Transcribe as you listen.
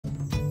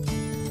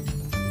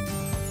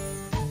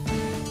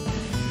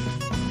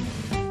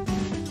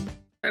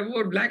I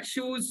wore black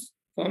shoes,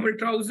 formal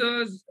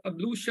trousers, a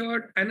blue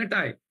shirt, and a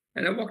tie.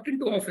 And I walked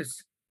into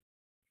office.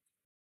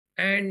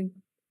 And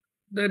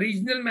the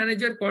regional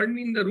manager called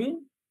me in the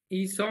room.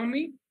 He saw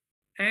me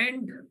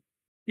and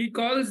he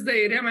calls the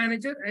area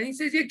manager and he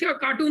says, ये क्या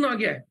cartoon आ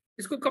गया है?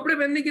 इसको कपड़े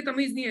पहनने की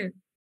तमीज नहीं है.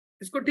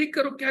 इसको ठीक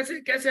करो. कैसे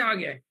कैसे आ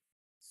गया है?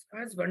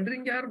 I was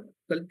wondering, यार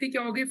गलती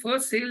क्या हो गई?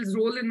 First sales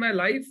role in my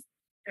life,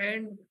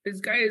 and this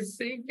guy is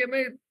saying कि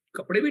मैं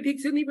कपड़े भी ठीक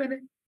से नहीं पहने.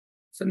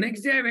 So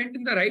next day I went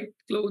in the right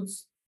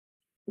clothes,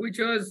 which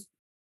was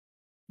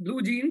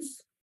blue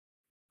jeans,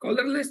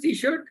 collarless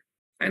t-shirt,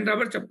 and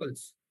rubber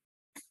chappals.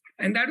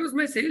 And that was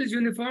my sales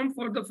uniform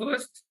for the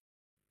first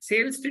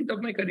sales stint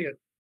of my career.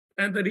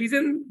 And the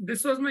reason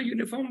this was my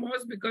uniform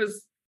was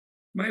because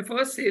my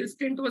first sales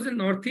stint was in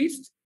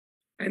Northeast.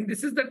 And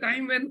this is the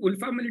time when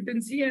Ulfa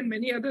militancy and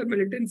many other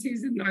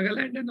militancies in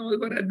Nagaland and all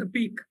were at the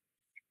peak.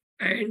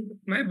 And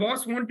my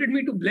boss wanted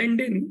me to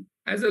blend in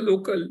as a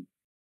local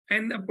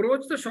and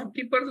approach the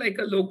shopkeeper like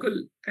a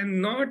local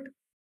and not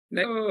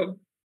like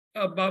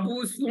a babu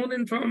who's flown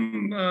in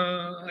from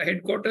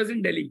headquarters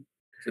in Delhi.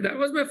 So that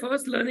was my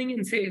first learning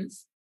in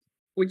sales,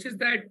 which is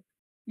that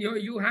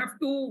you have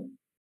to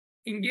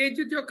engage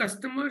with your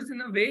customers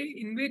in a way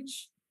in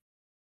which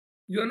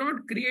you're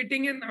not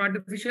creating an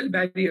artificial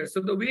barrier. So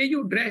the way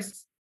you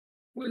dress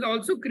will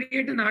also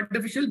create an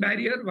artificial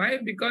barrier. Why?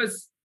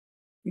 Because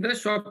the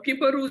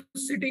shopkeeper who's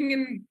sitting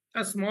in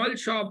a small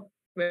shop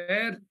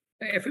where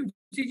the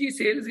FMCG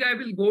sales guy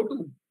will go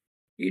to,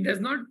 he does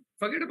not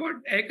forget about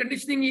air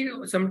conditioning. He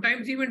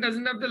sometimes even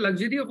doesn't have the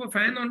luxury of a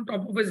fan on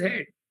top of his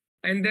head.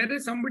 And there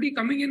is somebody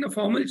coming in a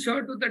formal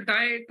shirt with a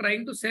tie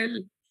trying to sell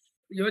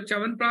your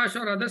Chavanprash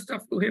or other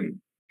stuff to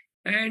him.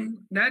 And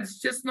that's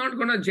just not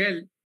going to gel.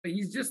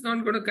 He's just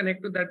not going to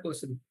connect with that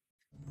person.